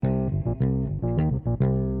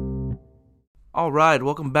Alright,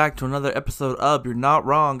 welcome back to another episode of You're Not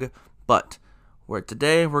Wrong, but where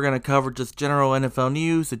today we're going to cover just general NFL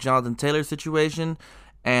news, the Jonathan Taylor situation,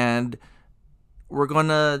 and we're going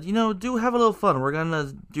to, do have a little fun. We're going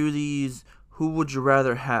to do these Who Would You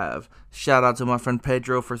Rather Have. Shout out to my friend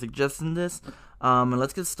Pedro for suggesting this, and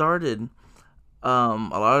let's get started. A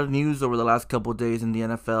lot of news over the last couple of days in the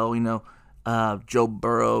NFL, Joe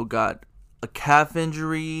Burrow got a calf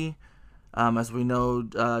injury. As we know,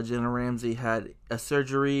 Jalen Ramsey had a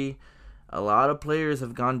surgery. A lot of players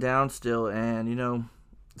have gone down still, and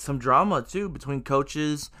some drama too between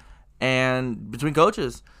coaches.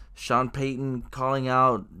 Sean Payton calling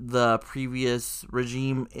out the previous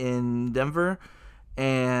regime in Denver,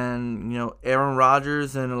 and Aaron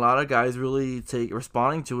Rodgers and a lot of guys really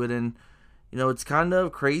responding to it, and it's kind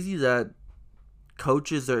of crazy that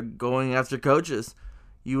coaches are going after coaches.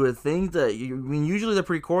 You would think that usually they're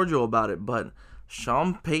pretty cordial about it, but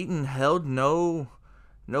Sean Payton held no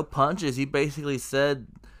punches. He basically said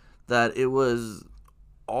that it was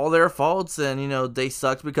all their faults, and they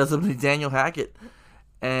sucked because of Daniel Hackett.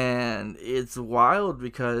 And it's wild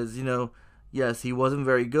because yes, he wasn't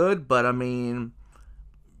very good, but I mean,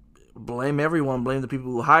 blame everyone, blame the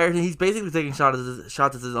people who hired him. He's basically taking shots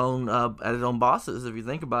at his own bosses. If you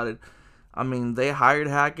think about it, I mean, they hired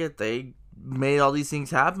Hackett, they made all these things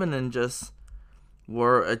happen, and just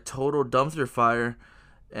were a total dumpster fire.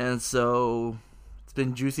 And so it's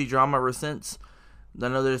been juicy drama ever since. I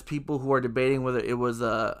know there's people who are debating whether it was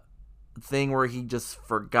a thing where he just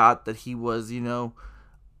forgot that he was,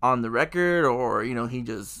 on the record, or, he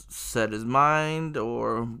just said his mind,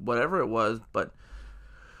 or whatever it was. But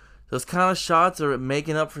those kind of shots are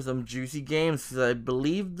making up for some juicy games, because I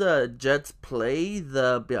believe the Jets play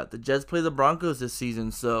the Broncos this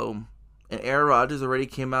season. So, and Aaron Rodgers already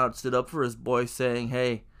came out, stood up for his boy, saying,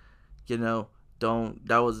 "Hey, don't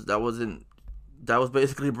that was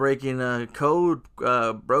basically breaking a code,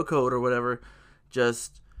 bro code or whatever,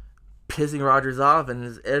 just pissing Rodgers off." And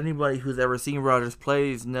as anybody who's ever seen Rodgers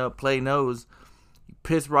play knows, you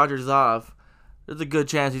piss Rodgers off, there's a good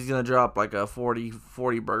chance he's gonna drop like a 40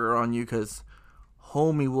 burger on you, because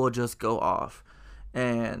homie will just go off.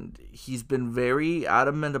 And he's been very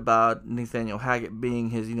adamant about Nathaniel Hackett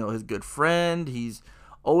being his good friend. He's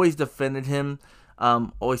always defended him,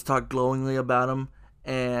 always talked glowingly about him,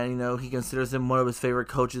 and he considers him one of his favorite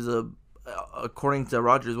coaches according to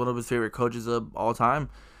Rodgers, one of his favorite coaches of all time.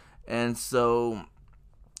 And so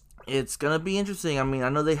it's gonna be interesting. I mean, I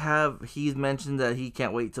know he's mentioned that he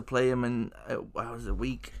can't wait to play him in whatever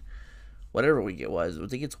week it was. I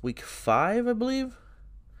think it's week 5, I believe,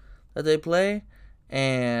 that they play.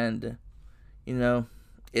 And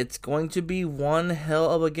it's going to be one hell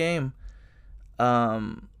of a game.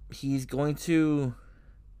 He's going to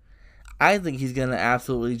I think he's going to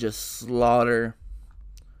absolutely just slaughter.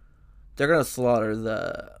 They're going to slaughter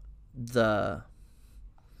the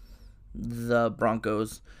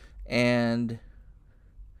Broncos, and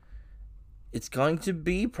it's going to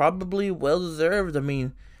be probably well deserved. I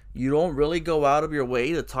mean, you don't really go out of your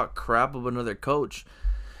way to talk crap of another coach.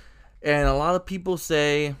 And a lot of people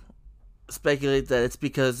speculate that it's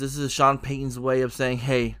because this is Sean Payton's way of saying,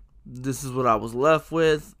 "Hey, this is what I was left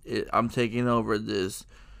with. I'm taking over this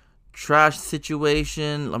trash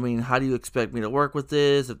situation. I mean, how do you expect me to work with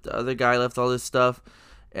this if the other guy left all this stuff?"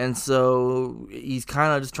 And so he's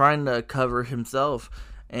kind of just trying to cover himself.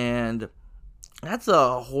 And that's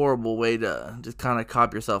a horrible way to just kind of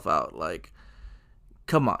cop yourself out. Like,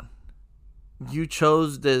 come on. You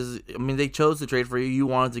chose this. I mean, they chose to trade for you. You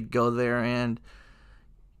wanted to go there, and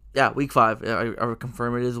yeah, week 5. I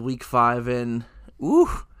confirm it is week 5, and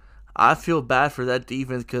I feel bad for that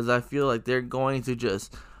defense, because I feel like they're going to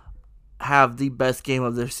just have the best game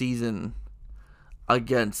of their season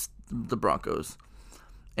against the Broncos.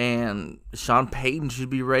 And Sean Payton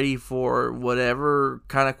should be ready for whatever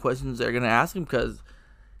kind of questions they're going to ask him, because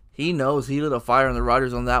he knows he lit a fire on the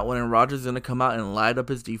Rodgers on that one, and Rodgers is going to come out and light up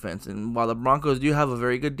his defense. And while the Broncos do have a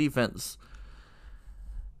very good defense,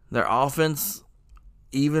 their offense,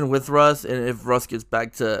 even with Russ, and if Russ gets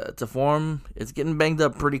back to form, it's getting banged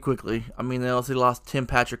up pretty quickly. I mean, they also lost Tim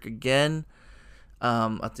Patrick again.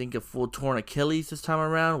 I think a full torn Achilles this time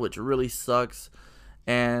around, which really sucks.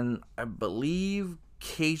 And I believe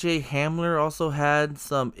KJ Hamler also had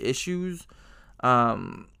some issues.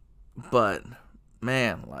 But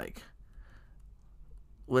man, like,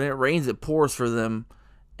 when it rains, it pours for them.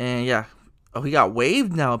 And yeah, he got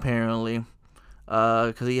waived now apparently,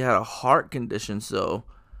 because he had a heart condition. So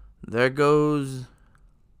there goes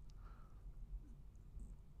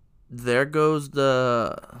the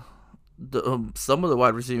some of the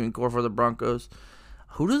wide receiving core for the Broncos.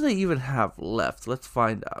 Who do they even have left? Let's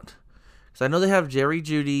find out. Because I know they have Jerry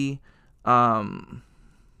Jeudy, and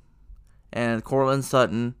Courtland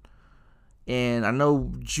Sutton. And I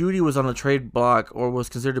know Jeudy was on a trade block, or was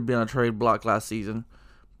considered to be on a trade block last season.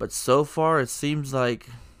 But so far, it seems like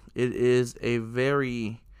it is a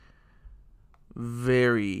very,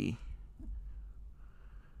 very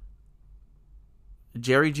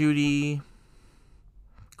Jerry Jeudy,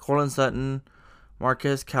 Courtland Sutton,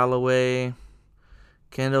 Marquez Callaway,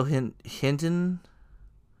 Kendall Hinton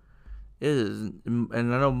and I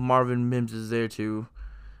know Marvin Mims is there too.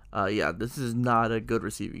 Yeah, this is not a good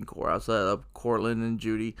receiving core outside of Courtland and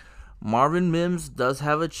Jeudy. Marvin Mims does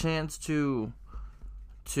have a chance to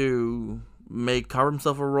carve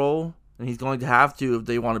himself a role, and he's going to have to if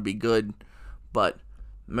they want to be good. But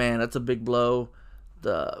man, that's a big blow.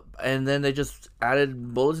 And then they just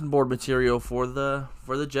added bulletin board material for the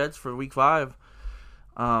Jets for Week 5.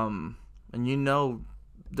 And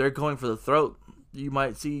they're going for the throat. They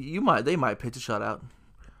might pitch a shutout.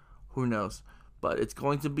 Who knows? But it's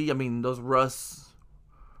going to be, those Russ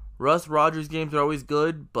Rodgers games are always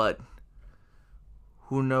good, but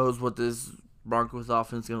who knows what this Broncos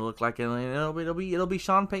offense is going to look like, and it'll be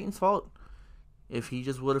Sean Payton's fault if he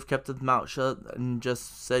just would have kept his mouth shut and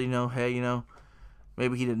just said, hey,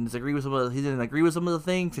 maybe he didn't agree with some of the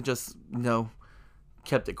things and just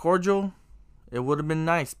kept it cordial. It would have been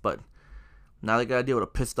nice, but now they got to deal with a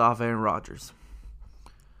pissed off Aaron Rodgers.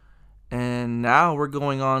 And now we're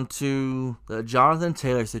going on to the Jonathan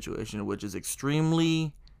Taylor situation, which is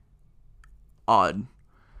extremely odd.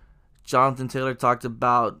 Jonathan Taylor talked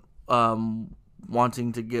about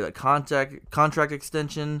wanting to get a contract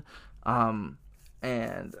extension,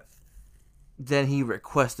 and then he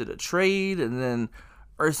requested a trade, and then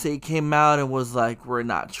Irsay came out and was like, "We're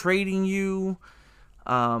not trading you,"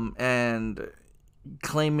 and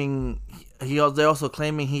they're also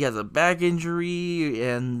claiming he has a back injury,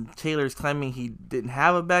 and Taylor's claiming he didn't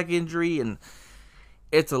have a back injury, and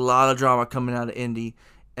it's a lot of drama coming out of Indy,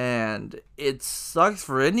 and it sucks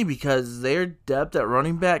for Indy because their depth at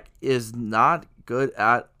running back is not good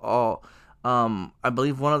at all. I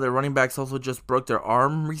believe one of their running backs also just broke their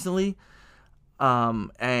arm recently,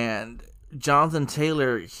 and Jonathan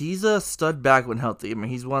Taylor, he's a stud back when healthy.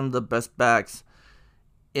 He's one of the best backs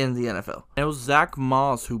in the NFL. It was Zach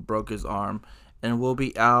Moss who broke his arm and will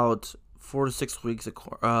be out 4 to 6 weeks,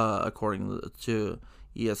 according to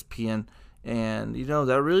ESPN. And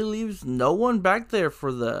that really leaves no one back there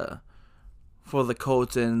for the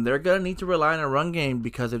Colts, and they're gonna need to rely on a run game,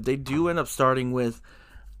 because if they do end up starting with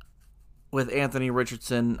Anthony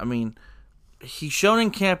Richardson, he's shown in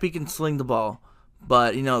camp he can sling the ball,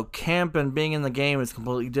 but camp and being in the game is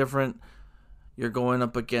completely different. You're going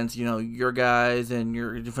up against, your guys and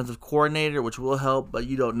your defensive coordinator, which will help, but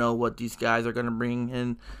you don't know what these guys are going to bring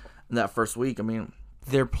in that first week.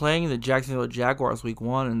 They're playing the Jacksonville Jaguars Week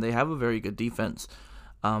 1, and they have a very good defense.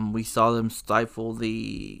 We saw them stifle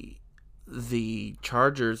the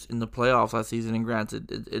Chargers in the playoffs last season, and granted,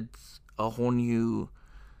 it's a whole new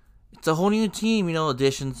team.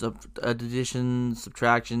 Additions,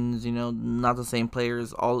 subtractions. Not the same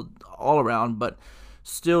players all around, but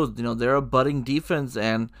still, they're a budding defense,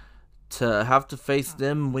 and to have to face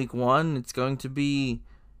them Week 1, it's going to be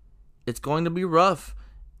rough.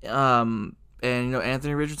 And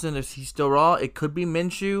Anthony Richardson, if he's still raw, it could be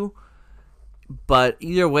Minshew, but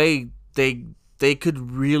either way, they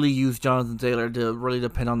could really use Jonathan Taylor to really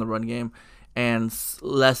depend on the run game and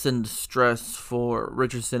lessen stress for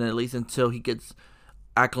Richardson, at least until he gets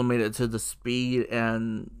acclimated to the speed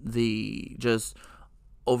and the just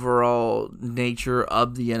overall nature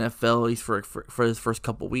of the NFL, at least for his first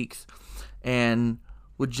couple weeks. And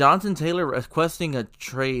with Jonathan Taylor requesting a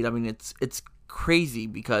trade, it's crazy,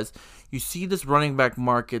 because you see this running back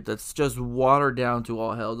market that's just watered down to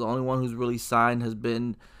all hell. The only one who's really signed has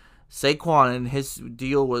been Saquon, and his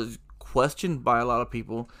deal was questioned by a lot of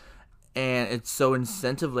people, and it's so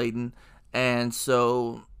incentive laden. And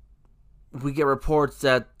so we get reports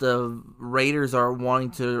that the Raiders are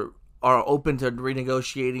open to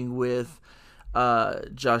renegotiating with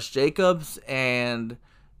Josh Jacobs, and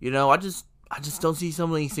I just don't see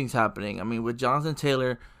some of these things happening. With Jonathan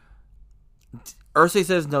Taylor, Irsay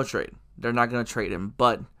says no trade. They're not going to trade him,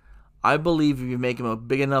 but I believe if you make him a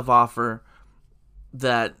big enough offer,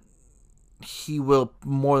 that he will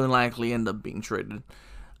more than likely end up being traded.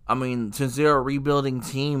 Since they're a rebuilding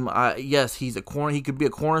team, yes, he could be a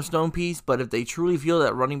cornerstone piece, but if they truly feel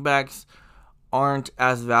that running backs aren't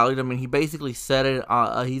as valued, he basically said it.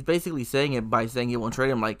 He's basically saying it by saying he won't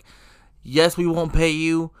trade him. Like, yes, we won't pay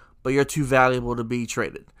you, but you're too valuable to be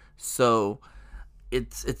traded. So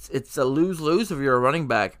it's a lose-lose if you're a running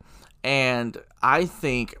back. And I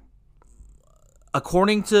think,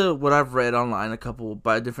 according to what I've read online, a couple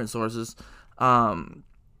by different sources, I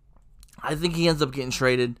think he ends up getting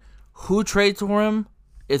traded. Who trades for him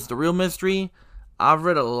is the real mystery. I've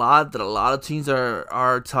read a lot that a lot of teams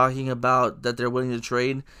are talking about that they're willing to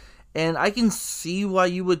trade. And I can see why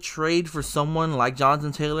you would trade for someone like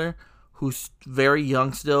Jonathan Taylor, who's very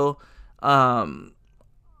young still.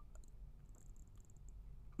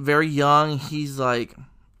 Very young. He's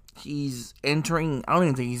entering. I don't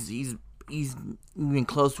even think he's even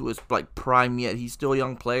close to his like prime yet. He's still a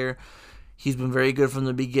young player. He's been very good from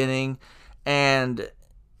the beginning, and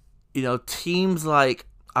teams like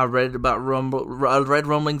I read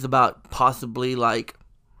rumblings about possibly like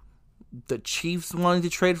the Chiefs wanting to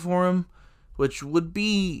trade for him, which would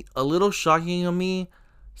be a little shocking to me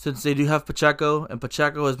since they do have Pacheco, and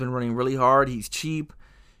Pacheco has been running really hard. He's cheap.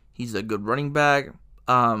 He's a good running back.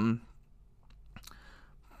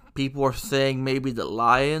 People are saying maybe the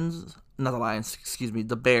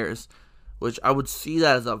Bears, which I would see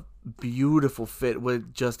that as a beautiful fit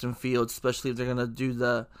with Justin Fields, especially if they're gonna do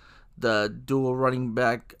the dual running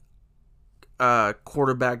back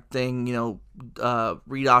quarterback thing,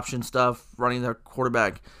 read option stuff, running their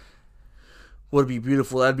quarterback would be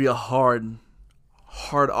beautiful. That'd be a hard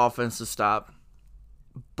offense to stop.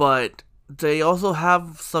 But they also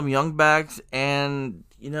have some young backs, and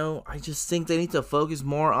I just think they need to focus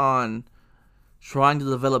more on trying to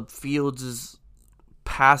develop Fields'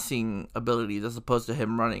 passing abilities as opposed to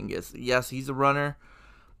him running. Yes, he's a runner,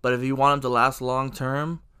 but if you want him to last long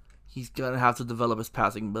term, he's gonna have to develop his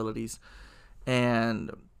passing abilities.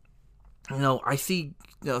 And I see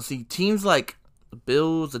teams like the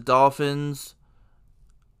Bills, the Dolphins,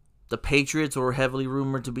 the Patriots were heavily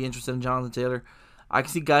rumored to be interested in Jonathan Taylor. I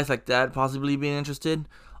can see guys like that possibly being interested.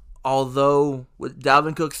 Although with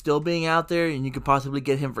Dalvin Cook still being out there, and you could possibly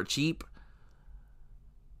get him for cheap,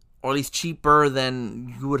 or at least cheaper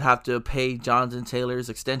than you would have to pay Jonathan Taylor's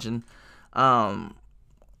extension,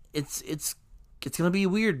 it's gonna be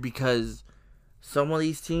weird because some of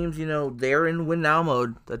these teams, they're in win now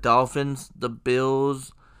mode. The Dolphins, the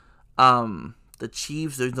Bills, the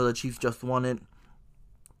Chiefs. The Chiefs just won it.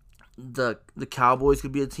 The Cowboys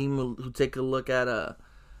could be a team who take a look at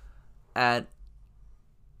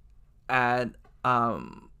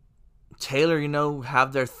Taylor.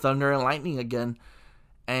 Have their thunder and lightning again,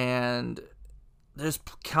 and there's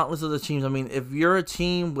countless other teams. I mean, if you're a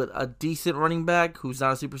team with a decent running back who's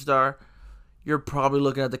not a superstar, you're probably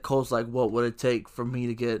looking at the Colts like, what would it take for me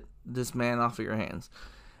to get this man off of your hands?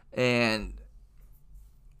 And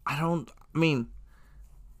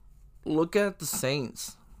look at the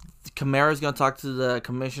Saints. Kamara's going to talk to the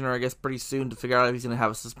commissioner, I guess, pretty soon to figure out if he's going to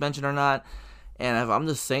have a suspension or not. And if I'm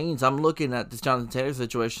the Saints, I'm looking at this Jonathan Taylor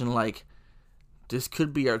situation like this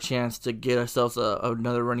could be our chance to get ourselves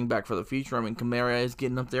another running back for the future. I mean, Kamara is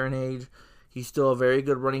getting up there in age. He's still a very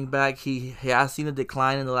good running back. He has seen a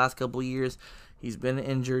decline in the last couple of years. He's been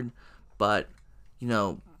injured. But,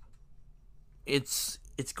 it's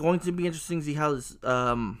going to be interesting to see how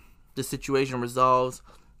this situation resolves.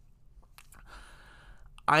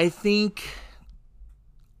 I think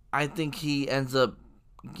he ends up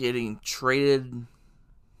getting traded,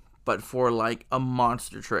 but for like a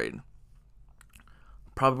monster trade.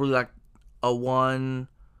 Probably like a 1,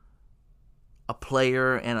 a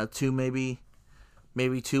player, and a 2 maybe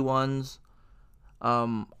 2 ones.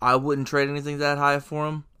 I wouldn't trade anything that high for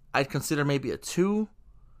him. I'd consider maybe a 2,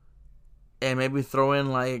 and maybe throw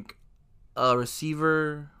in like a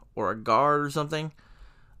receiver or a guard or something.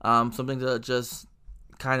 Something to just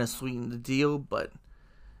kind of sweeten the deal, but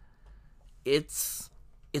it's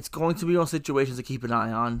going to be one situations to keep an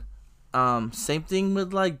eye on. Same thing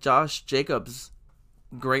with like Josh Jacobs,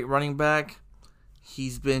 great running back.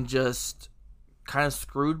 He's been just kind of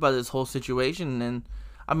screwed by this whole situation, and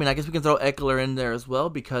I mean, I guess we can throw Eckler in there as well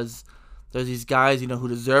because there's these guys, who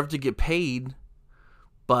deserve to get paid,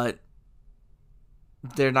 but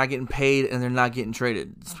they're not getting paid and they're not getting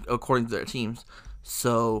traded according to their teams.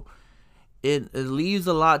 So it leaves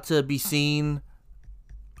a lot to be seen.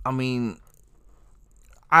 I mean,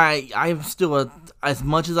 I'm still as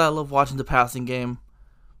much as I love watching the passing game,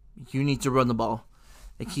 you need to run the ball.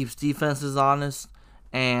 It keeps defenses honest,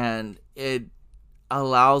 and it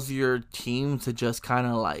allows your team to just kind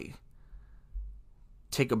of like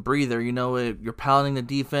take a breather. You're pounding the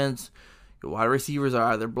defense. Your wide receivers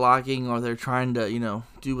are either blocking or they're trying to,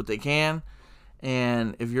 do what they can.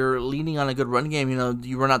 And if you're leaning on a good run game,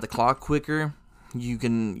 you run out the clock quicker. You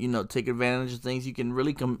can, take advantage of things. You can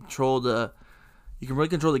really control the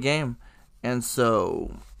game. And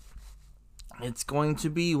so, it's going to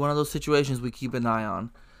be one of those situations we keep an eye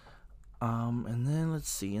on. And then let's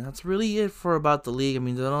see, and that's really it for about the league. I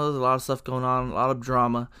mean, I know there's a lot of stuff going on, a lot of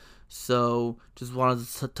drama, so just wanted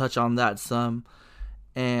to touch on that some.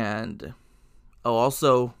 And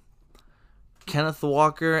also, Kenneth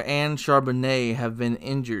Walker and Charbonnet have been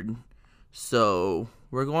injured, so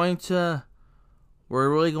we're really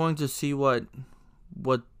going to see what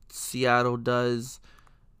Seattle does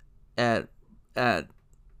at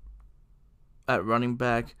running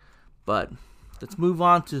back. But let's move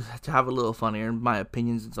on to have a little fun here in my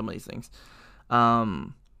opinions in some of these things.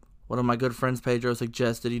 One of my good friends, Pedro,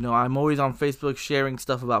 suggested, I'm always on Facebook sharing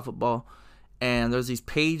stuff about football, and there's these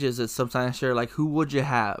pages that sometimes share, like, who would you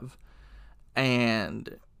have?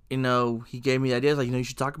 And, he gave me ideas, like, you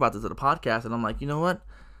should talk about this at a podcast, and I'm like, you know what?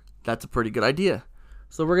 That's a pretty good idea.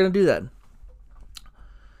 So we're going to do that.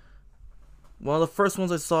 One of the first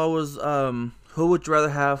ones I saw was, who would you rather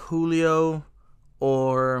have, Julio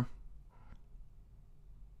or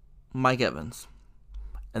Mike Evans?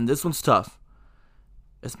 And this one's tough.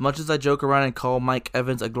 As much as I joke around and call Mike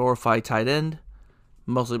Evans a glorified tight end,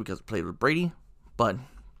 mostly because he played with Brady, but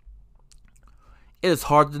it is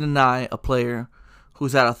hard to deny a player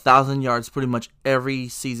who's had 1,000 yards pretty much every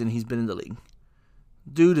season he's been in the league.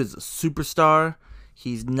 Dude is a superstar.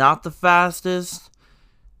 He's not the fastest,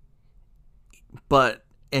 and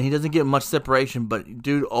he doesn't get much separation, but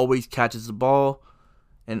dude always catches the ball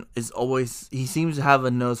and he seems to have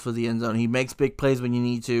a nose for the end zone. He makes big plays when you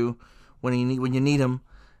need to, when you need him,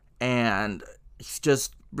 and he's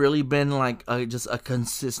just really been like just a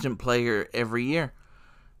consistent player every year.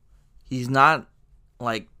 He's not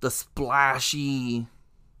like the splashy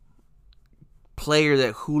player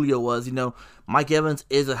that Julio was. Mike Evans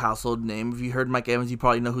is a household name. If you heard Mike Evans, you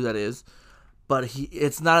probably know who that is. But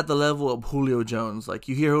it's not at the level of Julio Jones. Like,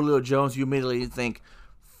 you hear Julio Jones, you immediately think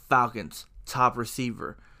Falcons, top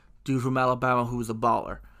receiver, dude from Alabama who's a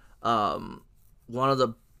baller. One of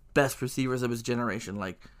the best receivers of his generation.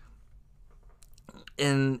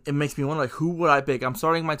 And it makes me wonder, who would I pick? I'm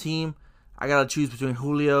starting my team. I got to choose between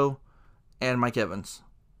Julio and Mike Evans.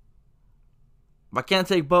 If I can't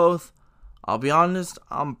take both, I'll be honest,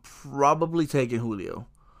 I'm probably taking Julio.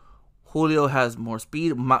 Julio has more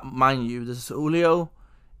speed. Mind you, this is Julio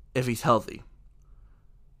if he's healthy.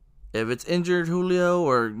 If it's injured Julio,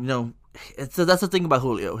 or, that's the thing about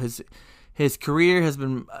Julio. His career has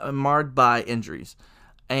been marred by injuries.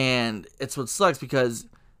 And it's what sucks because,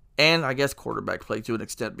 and I guess quarterback play to an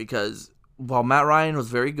extent, because while Matt Ryan was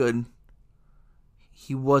very good,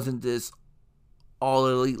 he wasn't this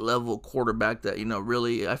all-elite level quarterback that,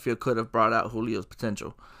 really, I feel could have brought out Julio's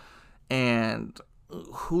potential. And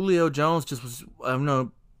Julio Jones just was,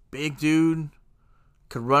 big dude,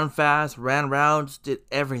 could run fast, ran routes, did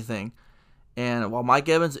everything. And while Mike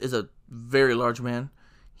Evans is a very large man,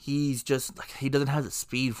 he's just, he doesn't have the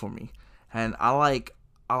speed for me. And I like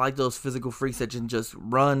those physical freaks that can just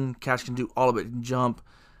run, catch, can do all of it, and jump.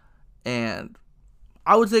 And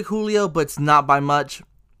I would take Julio, but it's not by much.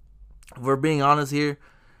 If we're being honest here,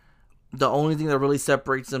 the only thing that really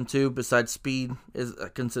separates them two, besides speed, is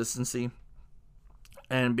consistency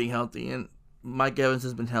and being healthy. And Mike Evans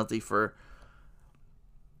has been healthy for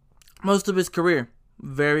most of his career.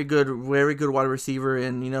 Very good wide receiver,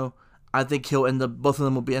 and I think he'll end up. Both of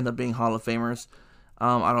them will end up being Hall of Famers.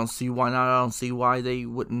 I don't see why not. I don't see why they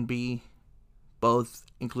wouldn't be both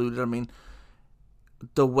included. I mean,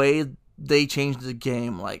 the way they changed the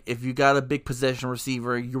game, like, if you got a big possession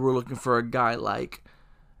receiver, you were looking for a guy like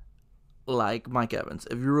Mike Evans.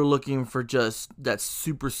 If you were looking for just that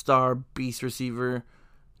superstar beast receiver,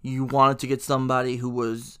 you wanted to get somebody who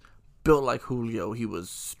was built like Julio. He was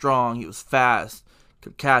strong, he was fast,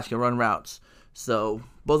 could catch, could run routes. So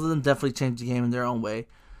both of them definitely changed the game in their own way.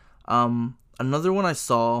 Another one I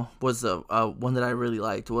saw was one that I really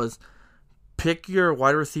liked was pick your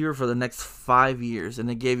wide receiver for the next 5 years,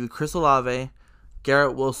 and it gave you Chris Olave,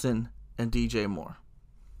 Garrett Wilson, and DJ Moore.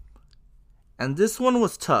 And this one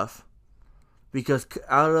was tough because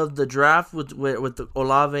out of the draft with the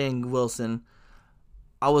Olave and Wilson,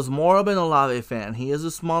 I was more of an Olave fan. He is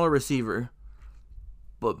a smaller receiver,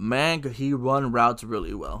 but man, could he run routes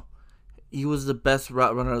really well. He was the best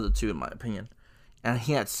route runner of the two, in my opinion. And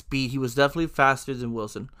he had speed. He was definitely faster than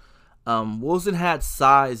Wilson. Wilson had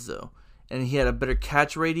size, though, and he had a better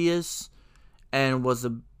catch radius and was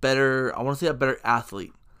a better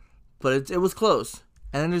athlete. But it was close.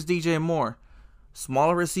 And then there's DJ Moore.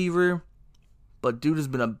 Smaller receiver, but dude has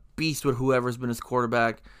been a beast with whoever's been his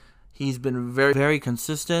quarterback. He's been very, very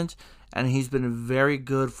consistent, and he's been very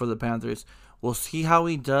good for the Panthers. We'll see how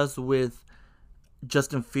he does with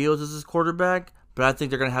Justin Fields as his quarterback, but I think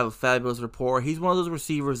they're going to have a fabulous rapport. He's one of those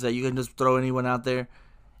receivers that you can just throw anyone out there,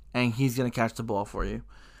 and he's going to catch the ball for you.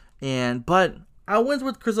 But I went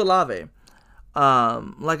with Chris Olave.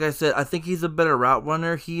 Like I said, I think he's a better route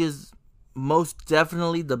runner. He is most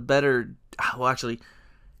definitely the better. Well, actually,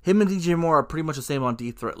 him and DJ Moore are pretty much the same on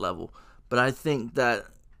deep threat level. But I think that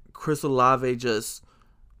Chris Olave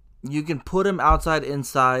you can put him outside,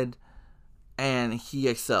 inside, and he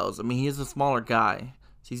excels. I mean, he is a smaller guy,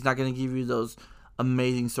 so he's not going to give you those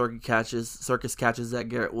amazing circus catches that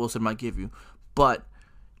Garrett Wilson might give you. But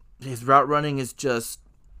his route running is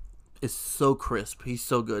so crisp. He's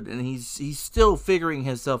so good, and he's still figuring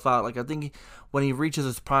himself out. Like, I think when he reaches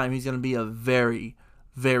his prime, he's going to be a very,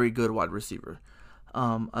 very good wide receiver.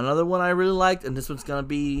 Another one I really liked, and this one's going to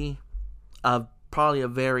be probably a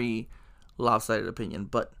very lopsided opinion,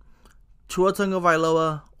 but Tua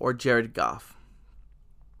Tagovailoa or Jared Goff.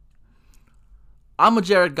 I'm a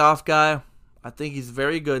Jared Goff guy. I think he's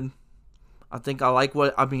very good. I like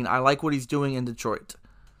what he's doing in Detroit.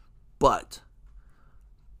 But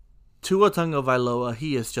Tua Tagovailoa,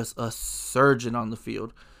 he is just a surgeon on the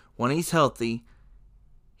field. When he's healthy,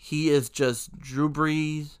 he is just Drew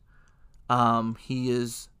Brees. He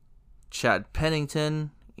is Chad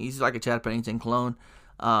Pennington. He's like a Chad Pennington clone.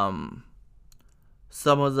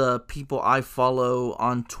 Some of the people I follow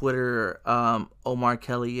on Twitter, Omar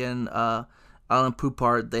Kelly and Alan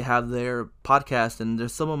Poupart, they have their podcast, and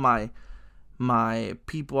there's some of my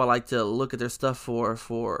people I like to look at their stuff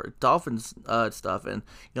for Dolphins stuff, and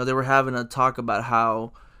they were having a talk about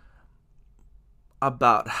how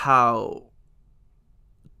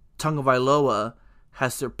Tagovailoa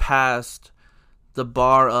has surpassed the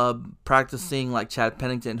bar of practicing like Chad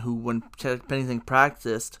Pennington, who when Chad Pennington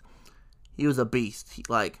practiced, he was a beast.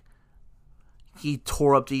 He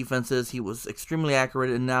tore up defenses. He was extremely accurate,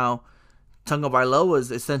 and now Tagovailoa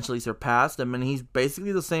is essentially surpassed him, and he's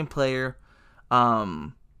basically the same player,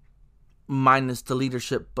 minus the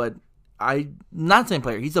leadership. But not the same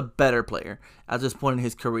player. He's a better player at this point in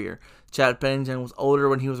his career. Chad Pennington was older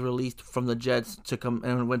when he was released from the Jets to come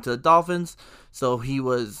and went to the Dolphins, so he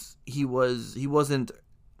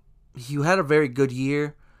had a very good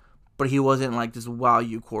year, but he wasn't like this wow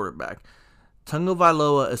quarterback.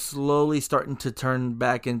 Tagovailoa is slowly starting to turn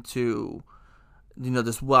back into,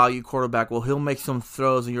 this wow quarterback. Well, he'll make some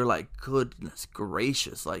throws and you're like, goodness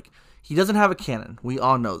gracious. Like, he doesn't have a cannon. We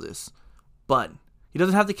all know this. But he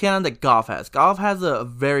doesn't have the cannon that Goff has. Goff has a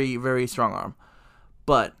very, very strong arm.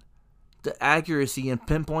 But the accuracy and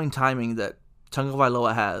pinpoint timing that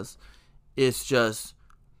Tagovailoa has is just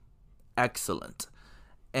excellent.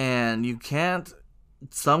 And you can't,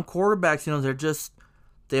 some quarterbacks,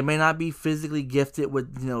 they may not be physically gifted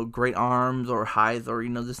with, great arms or height or,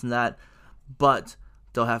 this and that, but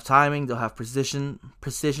they'll have timing, they'll have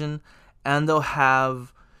precision, and they'll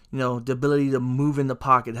have, the ability to move in the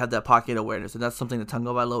pocket, have that pocket awareness, and that's something that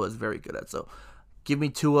Tagovailoa is very good at. So, give me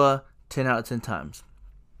Tua 10 out of 10 times.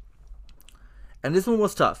 And this one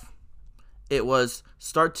was tough. It was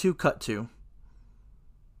start 2, cut 2.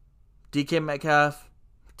 DK Metcalf,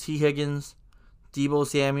 T. Higgins, Deebo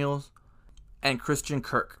Samuels, and Christian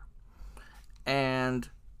Kirk. And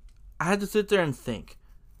I had to sit there and think,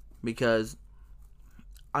 because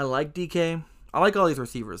I like DK. I like all these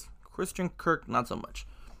receivers. Christian Kirk, not so much.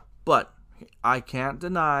 But I can't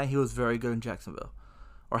deny he was very good in Jacksonville.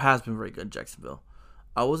 Or has been very good in Jacksonville.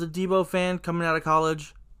 I was a Deebo fan coming out of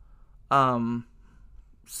college.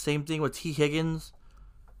 Same thing with T. Higgins.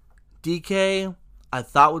 DK, I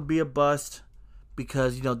thought would be a bust.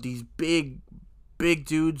 Because, these big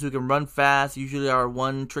dudes who can run fast usually are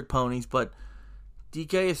one-trick ponies. But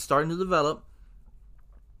DK is starting to develop.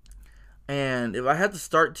 And if I had to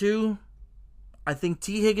start 2, I think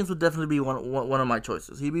T. Higgins would definitely be one of my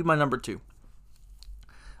choices. He'd be my number 2.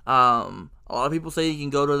 A lot of people say he can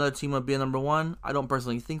go to another team and be a number 1. I don't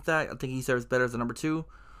personally think that. I think he serves better as a number 2,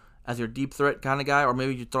 as your deep threat kind of guy, or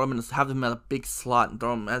maybe you throw him have him at a big slot and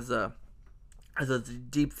throw him as a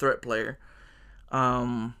deep threat player.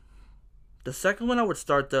 The second one I would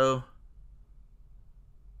start, though,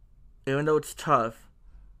 even though it's tough,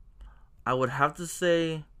 I would have to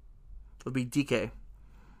say would be DK.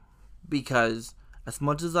 Because as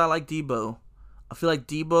much as I like Deebo, I feel like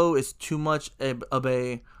Deebo is too much of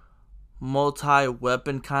a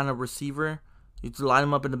multi-weapon kind of receiver. You have line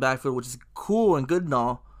him up in the backfield, which is cool and good and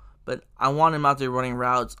all, but I want him out there running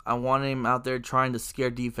routes. I want him out there trying to scare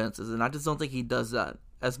defenses, and I just don't think he does that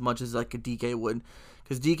as much as like a DK would.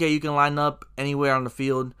 Because DK, you can line up anywhere on the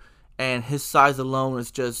field, and his size alone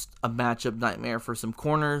is just a matchup nightmare for some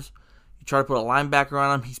corners. You try to put a linebacker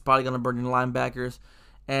on him, he's probably going to burn your linebackers.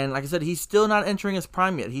 And like I said, he's still not entering his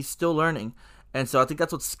prime yet. He's still learning. And so I think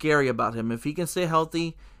that's what's scary about him. If he can stay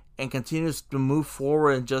healthy and continues to move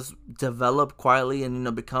forward and just develop quietly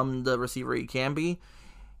and become the receiver he can be,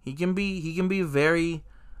 he can be very,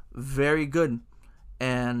 very good.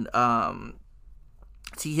 And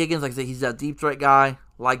T. Higgins, like I said, he's that deep threat guy,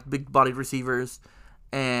 like big bodied receivers,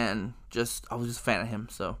 and I was just a fan of him.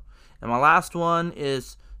 So, and my last one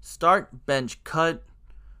is start, bench, cut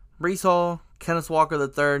Breece Hall, Kenneth Walker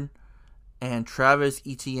III, and Travis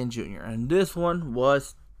Etienne Jr. And this one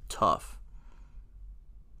was tough.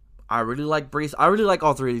 I really like Breece. I really like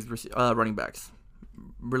all three of these running backs.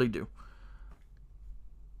 Really do.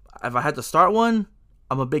 If I had to start one,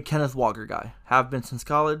 I'm a big Kenneth Walker guy. Have been since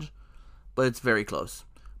college, but it's very close.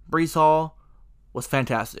 Breece Hall was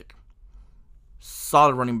fantastic.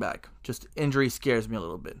 Solid running back. Just injury scares me a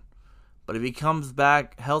little bit. But if he comes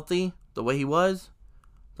back healthy the way he was,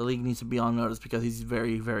 the league needs to be on notice because he's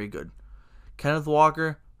very, very good. Kenneth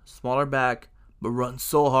Walker, smaller back, but runs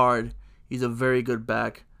so hard. He's a very good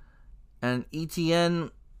back. And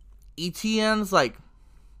Etienne's like,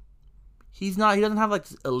 he doesn't have like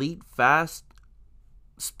elite fast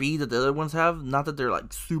speed that the other ones have. Not that they're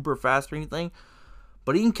like super fast or anything,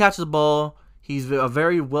 but he can catch the ball. He's a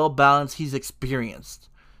very well balanced. He's experienced.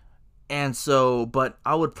 And so, but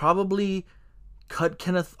I would probably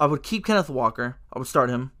I would keep Kenneth Walker. I would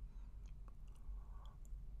start him.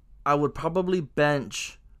 I would probably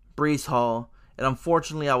bench Breece Hall, and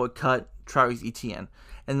unfortunately I would cut Travis Etienne.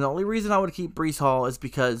 And the only reason I would keep Breece Hall is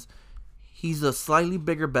because he's a slightly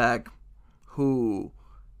bigger back who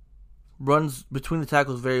runs between the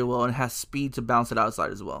tackles very well and has speed to bounce it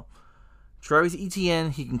outside as well. Travis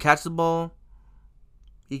Etienne, he can catch the ball,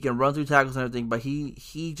 he can run through tackles and everything, but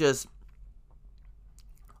he just,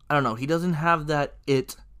 I don't know, he doesn't have that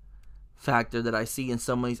it factor that I see in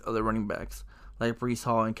some of these other running backs, like Breece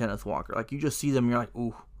Hall and Kenneth Walker. Like, you just see them, you're like,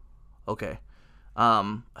 ooh, okay.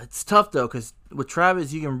 It's tough, though, because with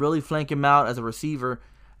Travis, you can really flank him out as a receiver,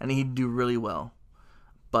 and he'd do really well.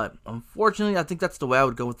 But, unfortunately, I think that's the way I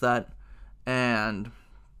would go with that. And,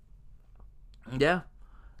 yeah.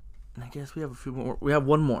 And I guess we have a few more. We have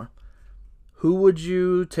one more. Who would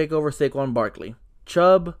you take over Saquon Barkley?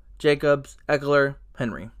 Chubb, Jacobs, Eckler,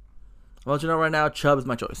 Henry. I'll let you know right now, Chubb is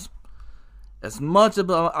my choice. As much as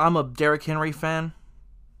I'm a Derrick Henry fan,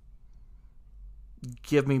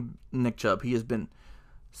 give me Nick Chubb. He has been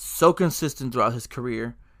so consistent throughout his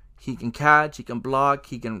career. He can catch, he can block,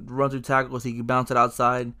 he can run through tackles, he can bounce it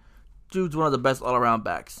outside. Dude's one of the best all-around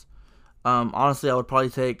backs. Honestly, I would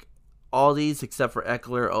probably take all these except for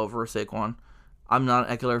Eckler over Saquon. I'm not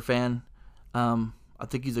an Eckler fan. I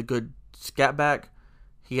think he's a good scat back.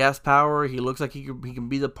 He has power. He looks like he can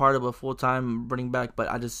be the part of a full-time running back, but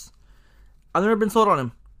I've never been sold on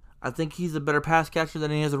him. I think he's a better pass catcher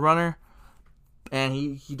than he is a runner. And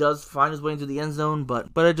he does find his way into the end zone, but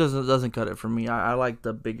it just doesn't cut it for me. I like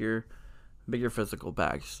the bigger physical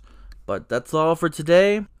backs. But that's all for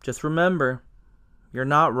today. Just remember, you're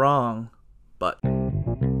not wrong, but...